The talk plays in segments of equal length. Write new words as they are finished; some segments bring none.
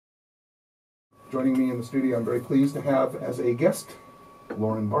Joining me in the studio, I'm very pleased to have as a guest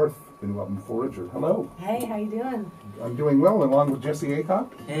Lauren Barth, the new album Forager. Hello. Hey, how you doing? I'm doing well, along with Jesse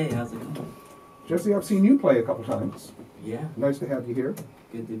Aycock. Hey, how's it going? Jesse, I've seen you play a couple times. Yeah. Nice to have you here.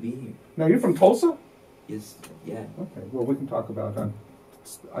 Good to be here. Now, you're from Tulsa? Yes, yeah. Okay, well, we can talk about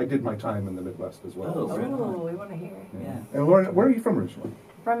I did my time in the Midwest as well. Oh, right on. Oh, we want to hear. Yeah. And Lauren, where are you from originally?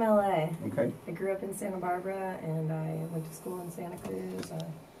 From LA. Okay. I grew up in Santa Barbara, and I went to school in Santa Cruz.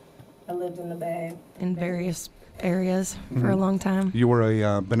 I lived in the Bay. In various areas for a long time. You were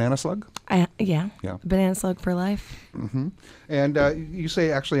a banana slug? Yeah. Banana slug for life. Mm-hmm. And you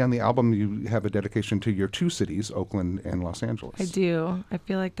say actually on the album you have a dedication to your two cities, Oakland and Los Angeles. I do. I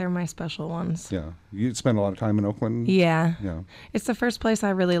feel like they're my special ones. Yeah. You spent a lot of time in Oakland? Yeah. Yeah. It's the first place I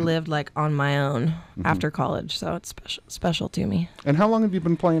really lived like on my own after college, so it's special to me. And how long have you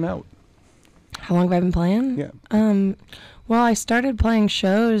been playing out? How long have I been playing? Yeah. Well, I started playing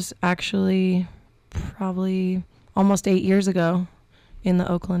shows actually probably almost 8 years ago in the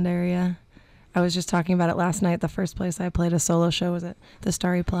Oakland area. I was just talking about it last night. The first place I played a solo show was at the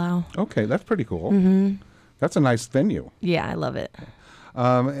Starry Plow. Okay, that's pretty cool. Mm-hmm. That's a nice venue. Yeah, I love it.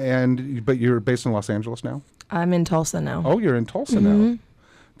 But you're based in Los Angeles now? I'm in Tulsa now. Oh, you're in Tulsa now.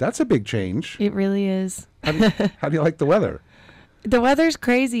 That's a big change. It really is. How do you like the weather? The weather's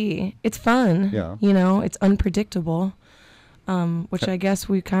crazy. It's fun. Yeah. You know, it's unpredictable, which I guess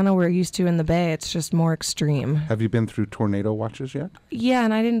we kind of were used to in the Bay. It's just more extreme. Have you been through tornado watches yet? Yeah,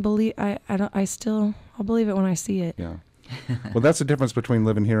 and I didn't believe, I'll believe it when I see it. Yeah. Well, that's the difference between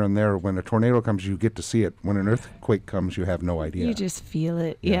living here and there. When a tornado comes, you get to see it. When an earthquake comes, you have no idea. You just feel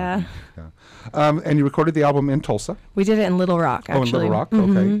it. Yeah. And you recorded the album in Tulsa? We did it in Little Rock, actually. Oh, in Little Rock?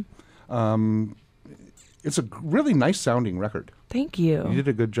 Okay. It's a really nice sounding record. Thank you. You did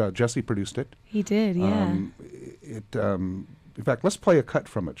a good job. Jesse produced it. He did, yeah. In fact, let's play a cut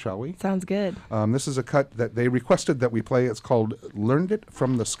from it, shall we? Sounds good. This is a cut that they requested that we play. It's called Learned It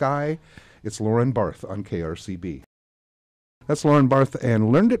From the Sky. It's Lauren Barth on KRCB. That's Lauren Barth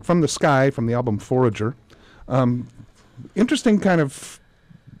and Learned It From the Sky from the album Forager. Interesting kind of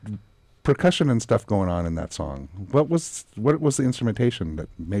percussion and stuff going on in that song. What was the instrumentation that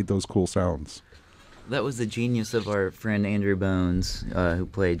made those cool sounds? That was the genius of our friend Andrew Bones, who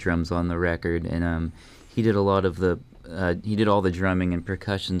played drums on the record, and he did a lot of he did all the drumming and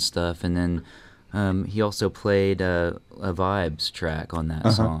percussion stuff, and then he also played a vibes track on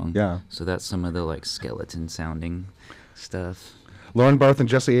that song. Yeah. So that's some of the like skeleton sounding stuff. Lauren Barth and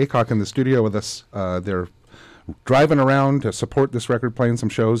Jesse Aycock in the studio with us. They're driving around to support this record, playing some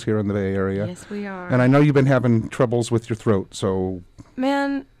shows here in the Bay Area. Yes, we are. And I know you've been having troubles with your throat, so...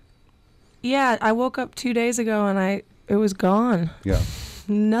 Man, yeah, I woke up 2 days ago and it was gone. Yeah.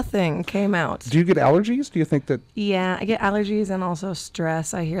 Nothing came out. Do you get allergies? Do you think that... Yeah, I get allergies and also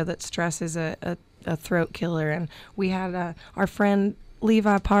stress. I hear that stress is a throat killer. And we had our friend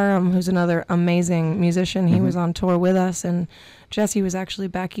Levi Parham, who's another amazing musician. He was on tour with us, and Jesse was actually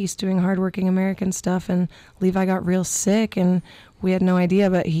back east doing hardworking American stuff, and Levi got real sick, and we had no idea,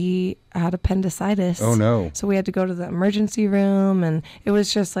 but he had appendicitis. Oh, no. So we had to go to the emergency room, and it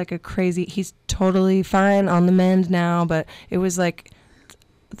was just like a crazy... He's totally fine, on the mend now, but it was like...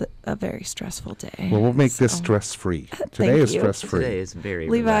 a very stressful day. Well, we'll make this stress-free. Today is stress-free. Today is very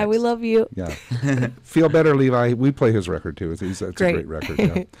Levi, relaxed. we love you. Yeah. Feel better, Levi. We play his record, too. It's a great record.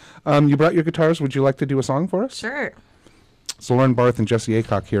 Yeah. You brought your guitars. Would you like to do a song for us? Sure. So Lauren Barth and Jesse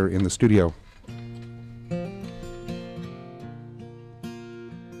Aycock here in the studio.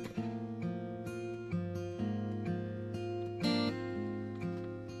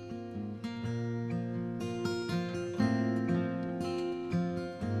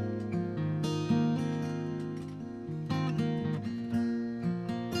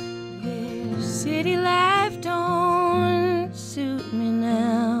 City life don't suit me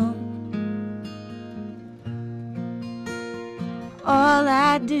now. All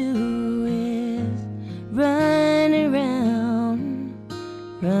I do is run around.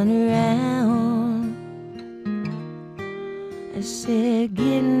 I said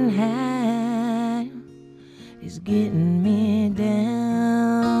getting high is getting me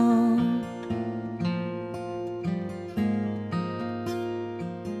down.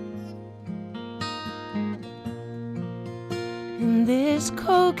 And this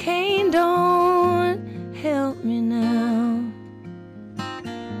cocaine don't help me now.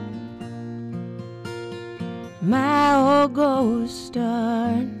 My old ghost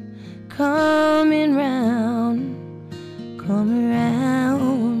start coming round, come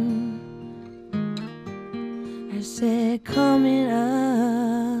around. I said coming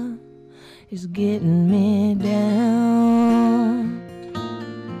up is getting me down.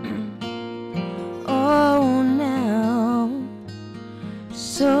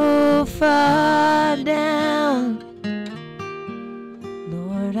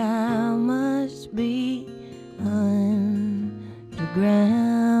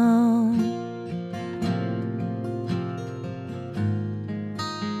 ground.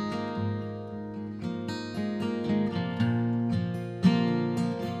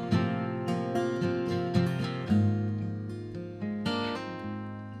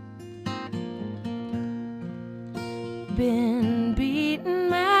 Been beating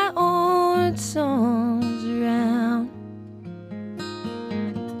my old songs around,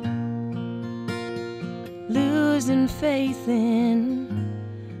 losing faith in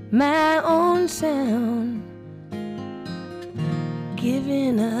my own sound,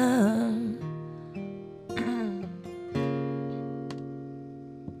 giving up.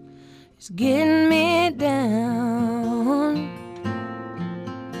 It's getting me down.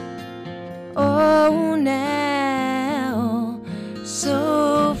 Oh, now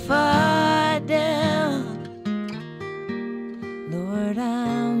so far down, Lord,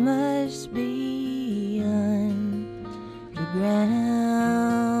 I must be underground.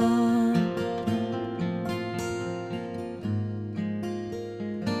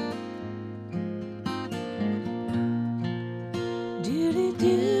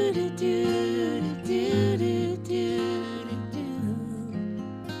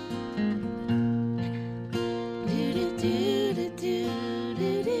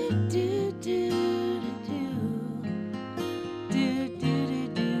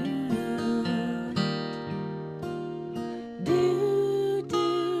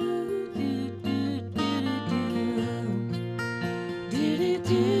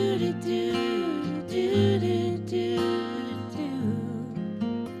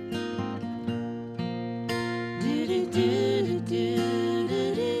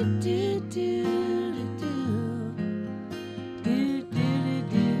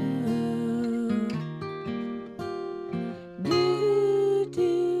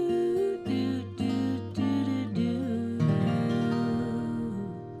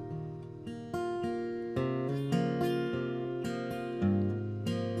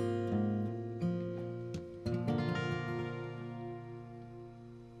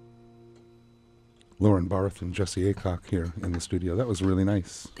 Lauren Barth and Jesse Aycock here in the studio. That was really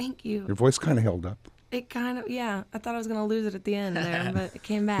nice. Thank you. Your voice kind of held up. It kind of, yeah. I thought I was going to lose it at the end there, but it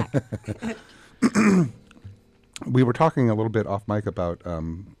came back. We were talking a little bit off mic about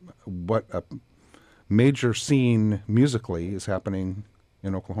what a major scene musically is happening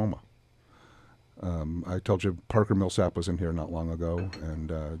in Oklahoma. I told you Parker Millsap was in here not long ago,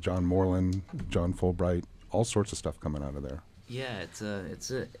 and John Moreland, John Fulbright, all sorts of stuff coming out of there. Yeah,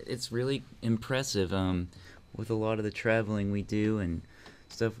 it's really impressive. With a lot of the traveling we do and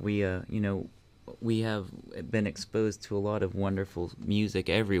stuff, we have been exposed to a lot of wonderful music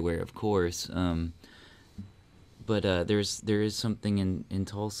everywhere, of course. But there is something in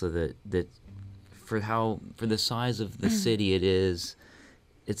Tulsa that for the size of the city it is,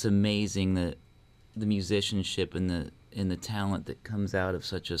 it's amazing that the musicianship and the talent that comes out of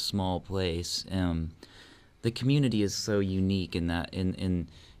such a small place. The community is so unique in that in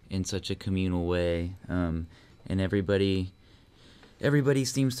such a communal way, and everybody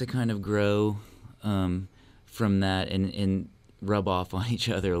seems to kind of grow from that and rub off on each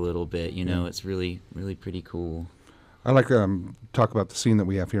other a little bit. Yeah. It's really pretty cool. I like talk about the scene that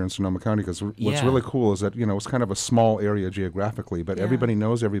we have here in Sonoma County, because what's really cool is that it's kind of a small area geographically, but everybody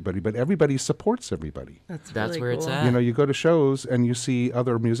knows everybody, but everybody supports everybody. That's really where cool. it's at. You go to shows and you see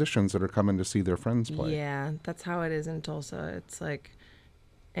other musicians that are coming to see their friends play. Yeah, that's how it is in Tulsa. It's like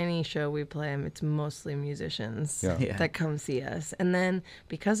any show we play, it's mostly musicians Yeah. that come see us. And then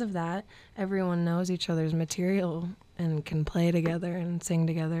because of that, everyone knows each other's material and can play together and sing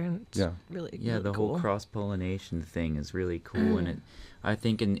together. And it's really The cool. whole cross-pollination thing is really cool. And I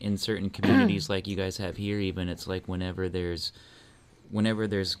think in certain communities like you guys have here, even, it's like whenever there's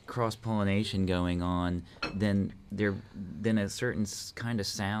cross-pollination going on, then a certain kind of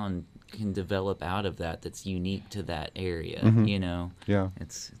sound can develop out of that's unique to that area. Yeah.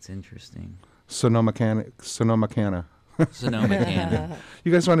 It's interesting. Sonoma Cana. Sonoma Cannon.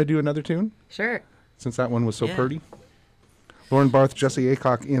 You guys want to do another tune, Sure. since that one was so Yeah. pretty? Lauren Barth, Jesse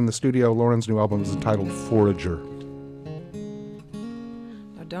Aycock in the studio. Lauren's new album is entitled Forager.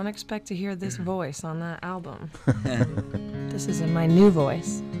 Now, don't expect to hear this voice on that album. This is in my new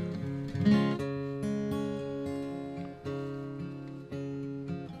voice.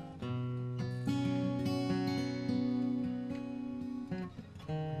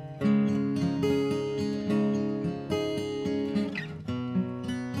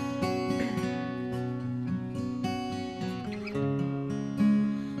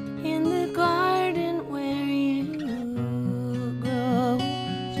 In the garden where you grow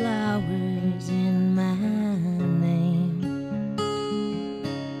flowers in my name,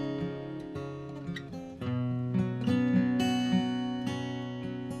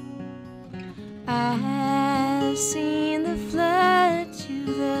 I've seen the flood to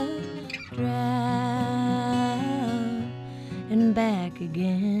the drought and back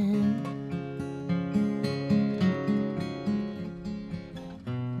again.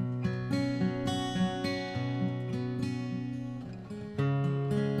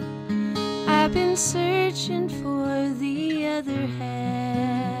 I've been searching for the other half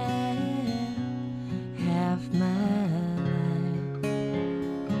my life.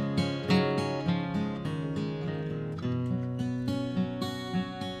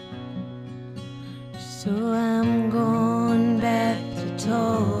 So I'm going back to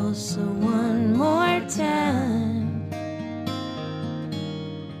Tulsa one more time.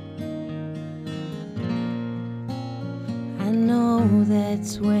 I know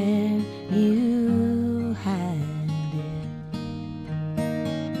that's where you hide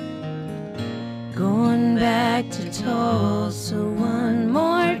it. Going back to Tulsa one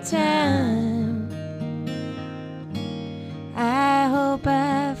more time. I hope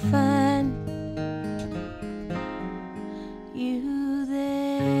I find you there.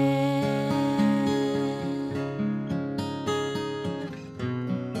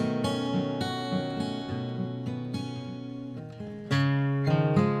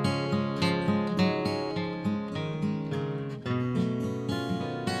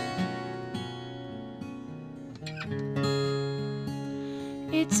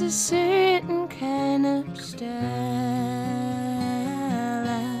 It's a certain kind of style,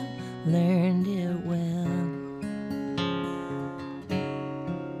 I learned it well.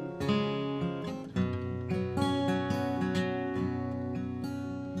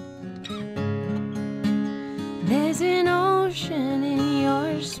 There's an ocean in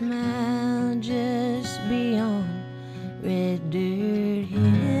your smile just beyond Red Dirt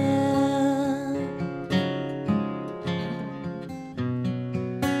Hill.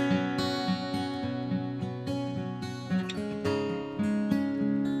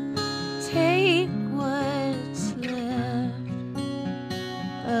 Take what's left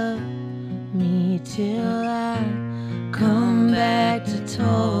of me till I come back to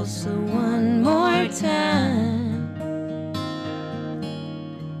Tulsa one more time.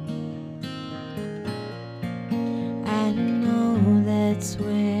 I know that's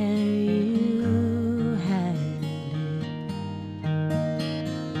where you hide it.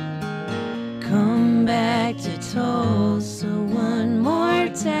 Come back to Tulsa one more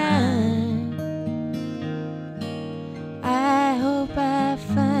time. I hope I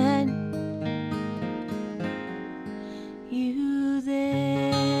find you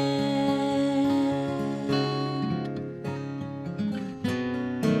there.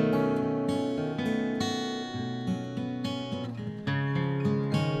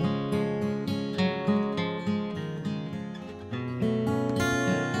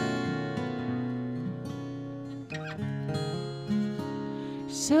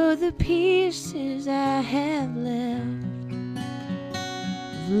 So the pieces I have left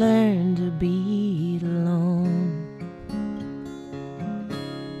have learned to beat alone.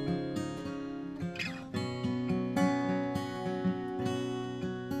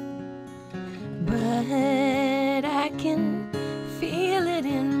 But I can feel it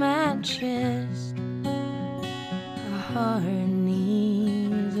in my chest. A heart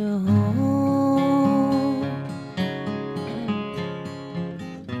needs a home.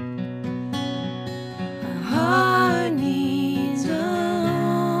 A heart needs a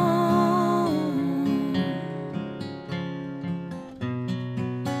home.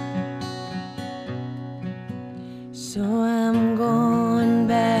 So I'm going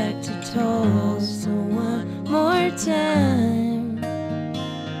back to Tulsa one more time.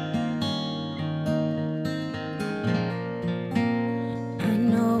 I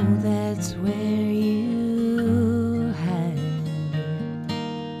know that's where you hide it.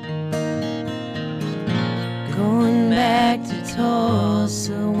 Going back to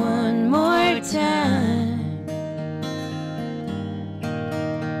Tulsa one more time.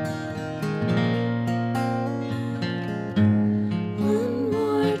 One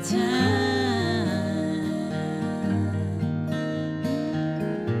more time.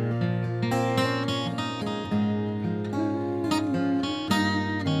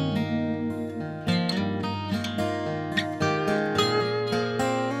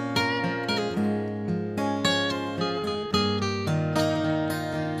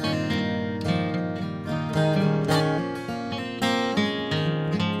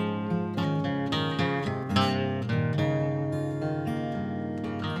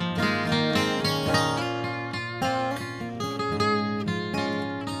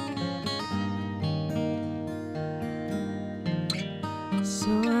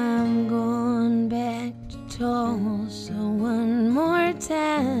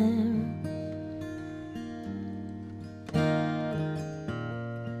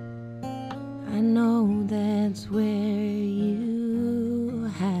 know that's where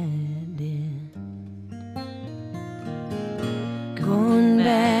you hide it. Going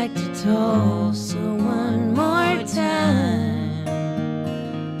back to Tulsa one more time.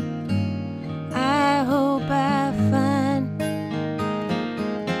 I hope I find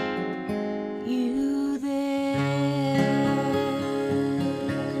you there.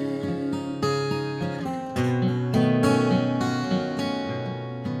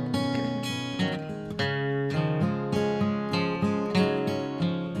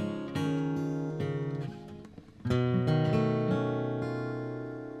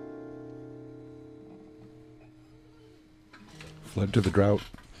 Fled to the Drought.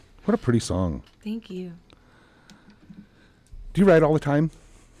 What a pretty song. Thank you. Do you write all the time?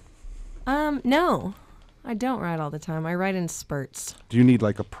 No, I don't write all the time. I write in spurts. Do you need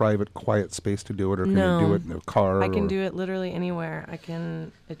like a private, quiet space to do it, or can you do it in a car? I can or, do it literally anywhere.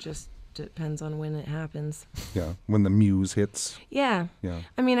 It just depends on when it happens. Yeah, when the muse hits. Yeah. Yeah.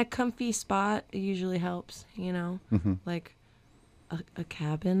 I mean, a comfy spot usually helps, Mm-hmm. like a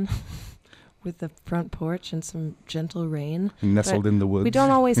cabin with a front porch and some gentle rain. Nestled But in the woods. We don't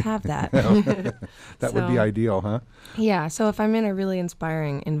always have that. That would be ideal, huh? Yeah. So if I'm in a really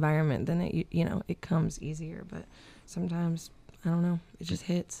inspiring environment, then it comes easier. But sometimes, I don't know, it just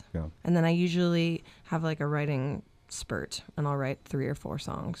hits. Yeah. And then I usually have like a writing spurt, and I'll write 3 or 4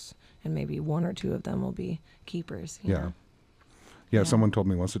 songs, and maybe 1 or 2 of them will be keepers. You know? Yeah, someone told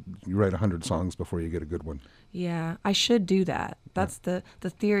me once that you write 100 songs before you get a good one. Yeah, I should do that. That's the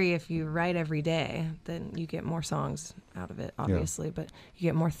theory. If you write every day, then you get more songs out of it, obviously, but you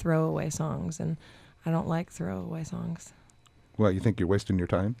get more throwaway songs, and I don't like throwaway songs. Well, you think you're wasting your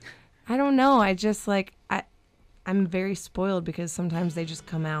time? I don't know. I just I'm very spoiled because sometimes they just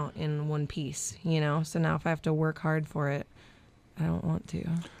come out in one piece, So now if I have to work hard for it, I don't want to.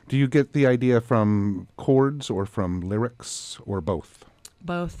 Do you get the idea from chords or from lyrics or both?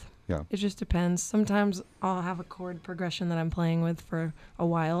 Both. Yeah. It just depends. Sometimes I'll have a chord progression that I'm playing with for a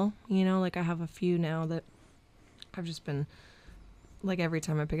while, like I have a few now that I've just been, like every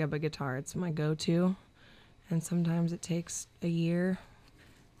time I pick up a guitar, it's my go-to. And sometimes it takes a year.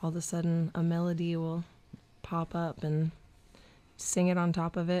 All of a sudden a melody will pop up and sing it on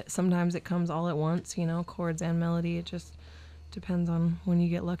top of it. Sometimes it comes all at once, chords and melody. It just depends on when you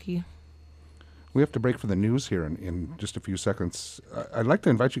get lucky. We have to break for the news here in just a few seconds. I'd like to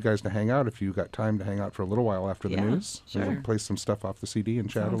invite you guys to hang out if you got time to hang out for a little while after the news. Sure. We'll play some stuff off the CD and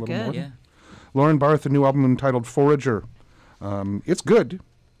chat Sounds a little good. more. Yeah. Lauren Barth, a new album entitled Forager. It's good.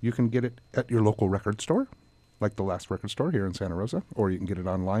 You can get it at your local record store, like the Last Record Store here in Santa Rosa, or you can get it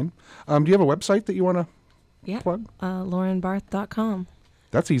online. Do you have a website that you want to plug? LaurenBarth.com.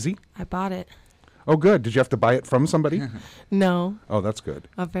 That's easy. I bought it. Oh, good. Did you have to buy it from somebody? No. Oh, that's good.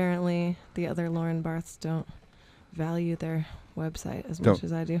 Apparently, the other Lauren Barths don't value their website as much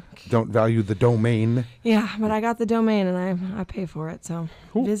as I do. Don't value the domain. Yeah, but I got the domain and I pay for it, so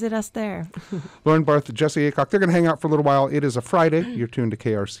visit us there. Lauren Barth, Jesse Aycock, they're going to hang out for a little while. It is a Friday. You're tuned to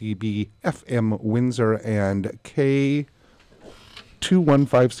KRCB FM Windsor and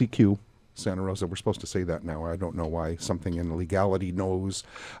K215CQ Santa Rosa. We're supposed to say that now. I don't know why. Something in legality knows.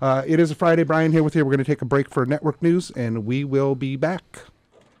 It is a Friday. Brian here with you. We're going to take a break for network news, and we will be back.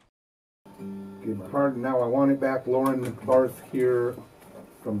 Give my heart, and now I want it back. Lauren Barth here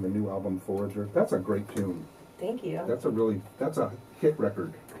from the new album Forager. That's a great tune. Thank you. That's a hit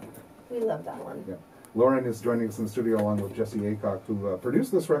record. We love that one. Yeah. Lauren is joining us in the studio along with Jesse Aycock, who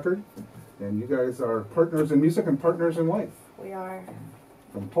produced this record. And you guys are partners in music and partners in life. We are.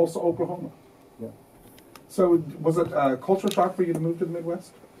 From Tulsa, Oklahoma. Yeah. So was it culture shock for you to move to the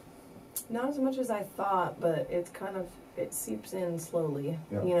Midwest? Not as much as I thought, but it seeps in slowly.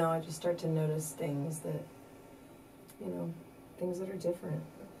 Yeah. I just start to notice things that, things that are different.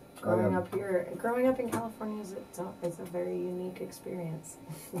 Growing up in California is a very unique experience.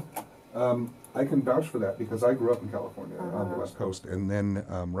 I can vouch for that because I grew up in California on the West Coast. And then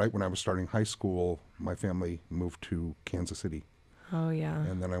right when I was starting high school, my family moved to Kansas City. Oh, yeah.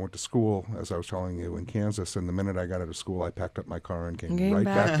 And then I went to school, as I was telling you, in Kansas. And the minute I got out of school, I packed up my car and came right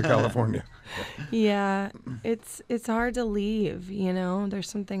back to California. Yeah, it's hard to leave, There's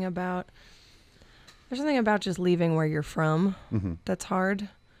something about just leaving where you're from that's hard.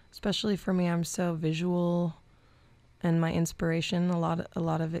 Especially for me, I'm so visual, and my inspiration, a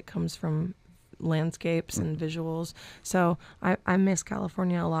lot of it comes from landscapes and visuals. So I miss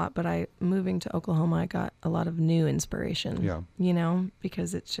California a lot, but moving to Oklahoma, I got a lot of new inspiration. Yeah. You know,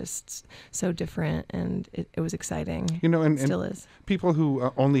 because it's just so different, and it was exciting. You know, and Still is. people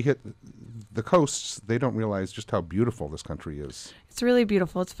who only hit the coasts, they don't realize just how beautiful this country is. It's really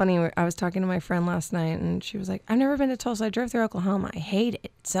beautiful. It's funny. I was talking to my friend last night, and she was like, I've never been to Tulsa. I drove through Oklahoma. I hate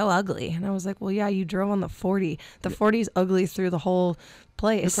it. It's so ugly. And I was like, well, yeah, you drove on the 40. The 40's ugly through the whole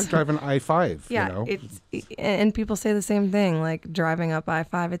place. It's like driving I-5, Yeah, you know? and people say the same thing, like driving up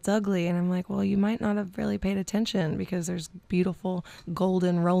I-5, it's ugly. And I'm like, well, you might not have really paid attention, because there's beautiful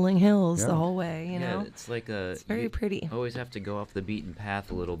golden rolling hills the whole way, you know? It's like it's very pretty. Always have to go off the beaten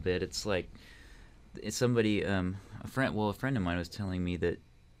path a little bit. It's like somebody, a friend of mine was telling me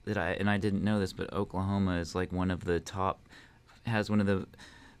that I didn't know this, but Oklahoma is like has one of the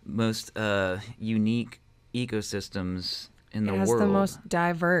most unique ecosystems in the world. It has the most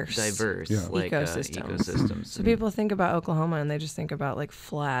diverse ecosystems. So people think about Oklahoma and they just think about like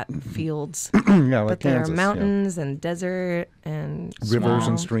flat fields. Yeah, like but there Kansas, are mountains and desert and rivers swamp.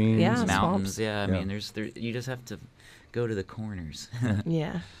 and streams. Yeah, mountains. swamps. Yeah, I mean, you just have to go to the corners.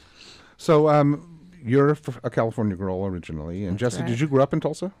 Yeah. So you're a California girl originally, and That's Jesse, right. did you grow up in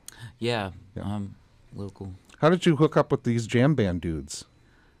Tulsa? Yeah, local. How did you hook up with these jam band dudes?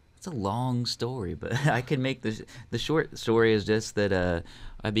 It's a long story, but I could make the short story is just that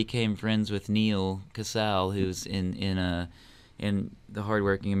I became friends with Neil Casal, who's in the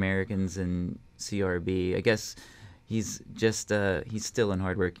Hardworking Americans and CRB. I guess he's still in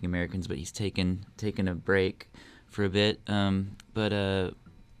Hardworking Americans, but he's taken a break for a bit. But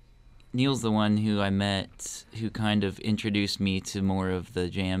Neil's the one who I met, who kind of introduced me to more of the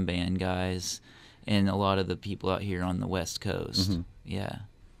jam band guys and a lot of the people out here on the West Coast. Mm-hmm. Yeah.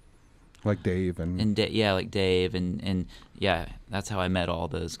 Like Dave and like Dave and yeah, that's how I met all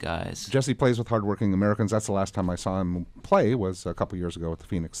those guys. Jesse plays with Hardworking Americans. That's the last time I saw him play was a couple years ago at the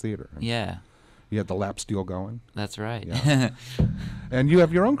Phoenix Theater. And Yeah, you had the lap steel going. that's right. Yeah. And you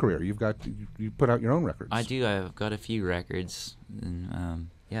have your own career. You put out your own records. I do. I've got a few records, and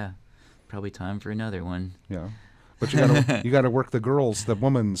yeah, probably time for another one. Yeah, but you gotta work the girls, the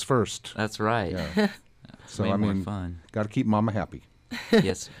women's first. That's right. Yeah. So Way I more mean, fun. got to keep Mama happy.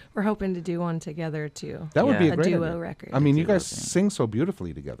 Yes. We're hoping to do one together too. That would be Yeah. a A great duo idea. record. I mean, you duo guys thing. sing so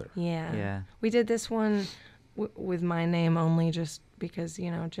beautifully together. Yeah. Yeah. We did this one with my name only, just because,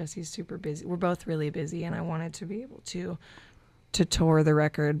 Jesse's super busy. We're both really busy, and I wanted to be able to tour the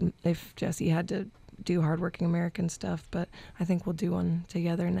record if Jesse had to do Hardworking American stuff. But I think we'll do one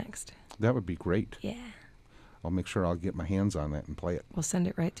together next. That would be great. Yeah. I'll make sure I'll get my hands on that and play it. We'll send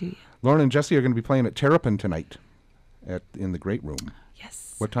it right to you. Lauren and Jesse are going to be playing at Terrapin tonight in the Great Room.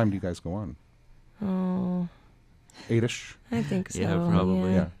 Yes. What time do you guys go on? Oh, 8-ish? I think so. Yeah,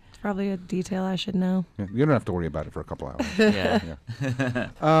 probably. Yeah. It's probably a detail I should know. Yeah, you don't have to worry about it for a couple hours. Yeah.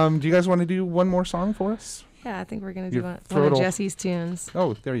 Do you guys want to do one more song for us? Yeah, I think we're going to do You one throw of it all- Jesse's tunes.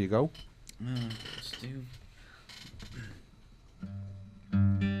 Oh, there you go. Let's do.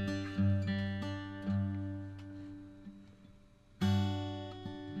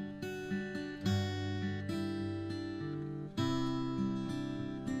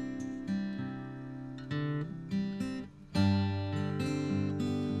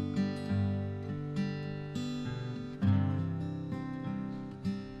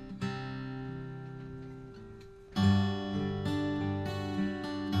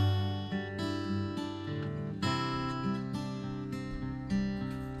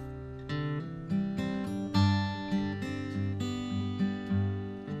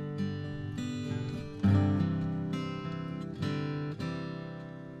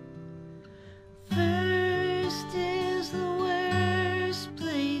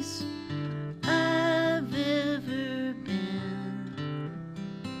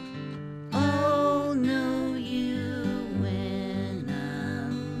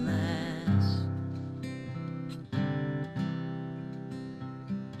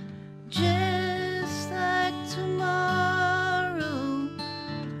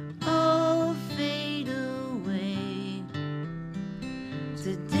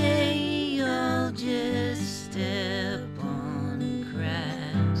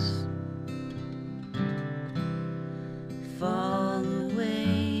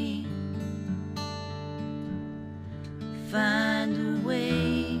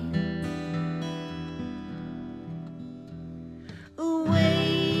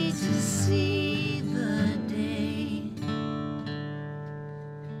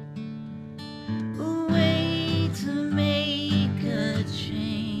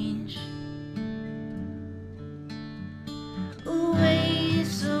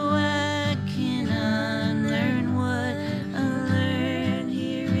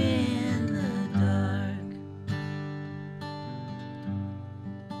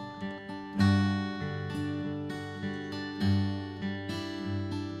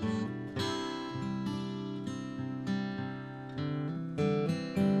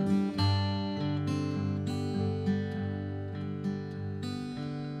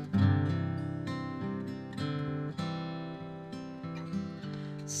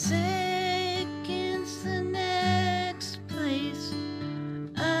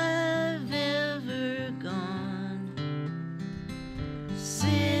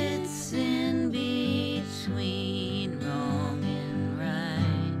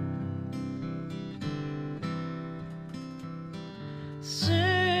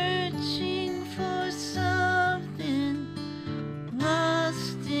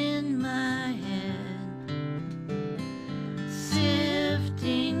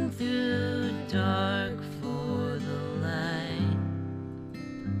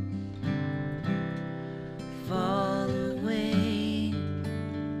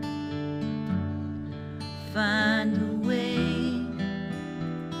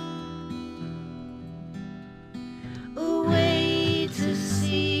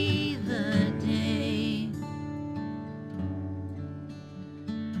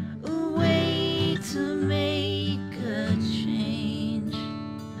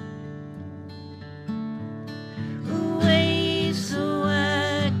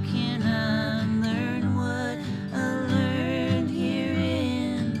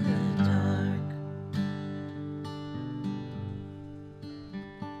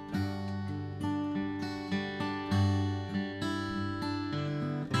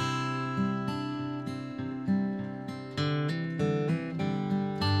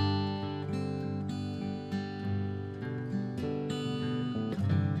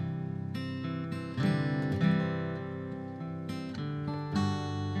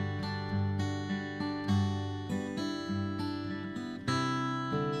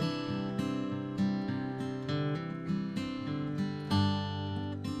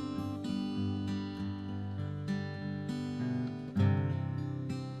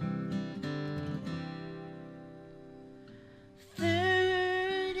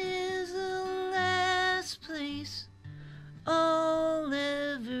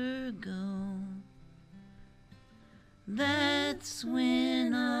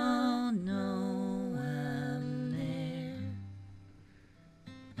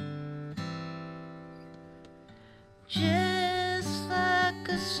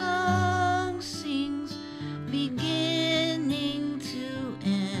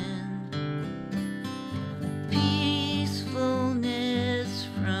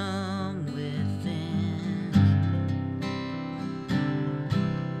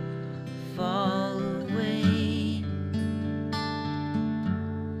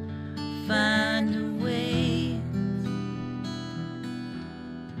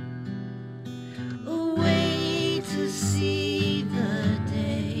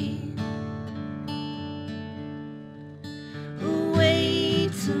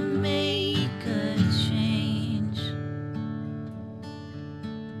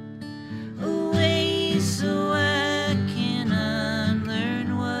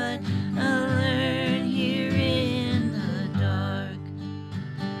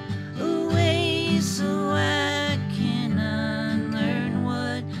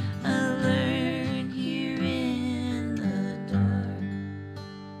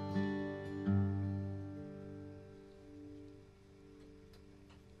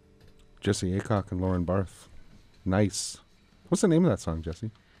 Jesse Aycock and Lauren Barth. Nice. What's the name of that song,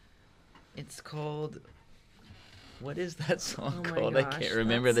 Jesse? It's called. What is that song Oh my called? I gosh, can't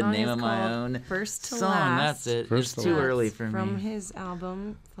remember that the song name is of my called own First to song. Last. That's it. First It's to too Last. early for From me. his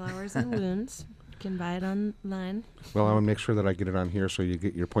album Flowers and Wounds. You can buy it online. Well, I want to make sure that I get it on here so you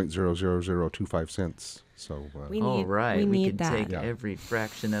get your .00025 cents. So We All need- right, we we need could that. take Yeah. every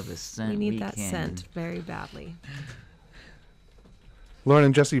fraction of a cent We need that can. scent very badly. Lauren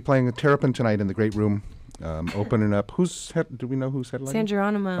and Jesse playing a Terrapin tonight in the Great Room, opening up. Do we know who's headlining? San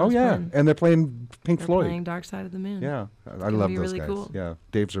Geronimo. Oh is yeah, playing. and they're playing Pink They're Floyd. playing Dark Side of the Moon. Yeah, I gonna love be those really guys. cool. Yeah,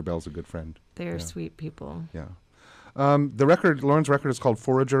 Dave Zerbell's a good friend. They're Yeah. sweet people. Yeah. The record, Lauren's record, is called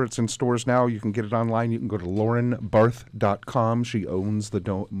Forager. It's in stores now. You can get it online. You can go to laurenbarth.com. She owns the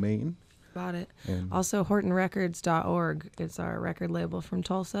domain. About it. And Also, HortonRecords.org is our record label from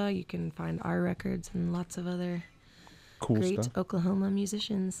Tulsa. You can find our records and lots of other cool great stuff. Oklahoma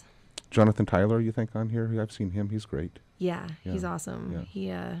musicians. Jonathan Tyler, you think on here? I've seen him. He's great. Yeah, Yeah, he's awesome. yeah. He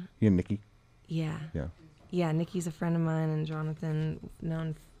He and Nikki. yeah. Yeah. Yeah, Nikki's a friend of mine, and Jonathan,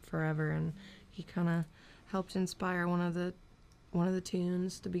 known forever, and he kind of helped inspire one of the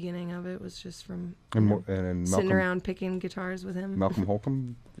tunes. The beginning of it was just from And, you know, and sitting Malcolm, around picking guitars with him. Malcolm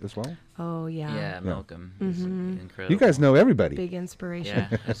Holcomb as well. Oh yeah, Yeah, Malcolm. Is Mhm. incredible. You guys know everybody. big inspiration.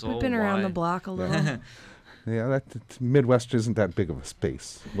 Yeah, it's We've all been around the wide. block a little. Yeah, that Midwest isn't that big of a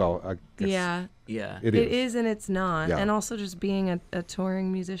space. Well, I guess Yeah, Yeah. it it is. is and it's not. Yeah. And also just being a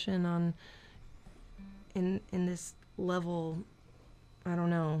touring musician in this level, I don't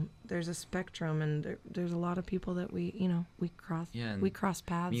know. There's a spectrum, and there's a lot of people that we cross Yeah, and we cross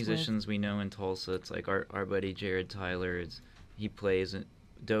paths musicians we know in Tulsa. It's like our buddy Jared Tyler. He plays in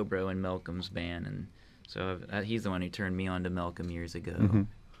Dobro and Malcolm's band, and so he's the one who turned me on to Malcolm years ago. Mhm.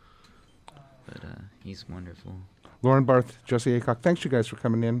 But he's wonderful. Lauren Barth, Jesse Aycock, thanks you guys for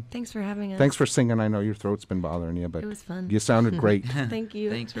coming in. with. Thanks for having us. Thanks for singing. I know your throat's been bothering you, but It was fun. you sounded great. Thank you.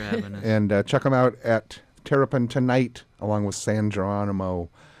 Thanks for having us. And check them out at Terrapin tonight, along with San Geronimo.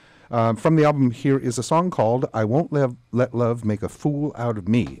 From the album, here is a song called I Won't Let Love Make a Fool Out of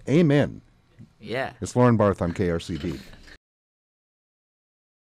Me. Amen. Yeah. It's Lauren Barth on KRCB.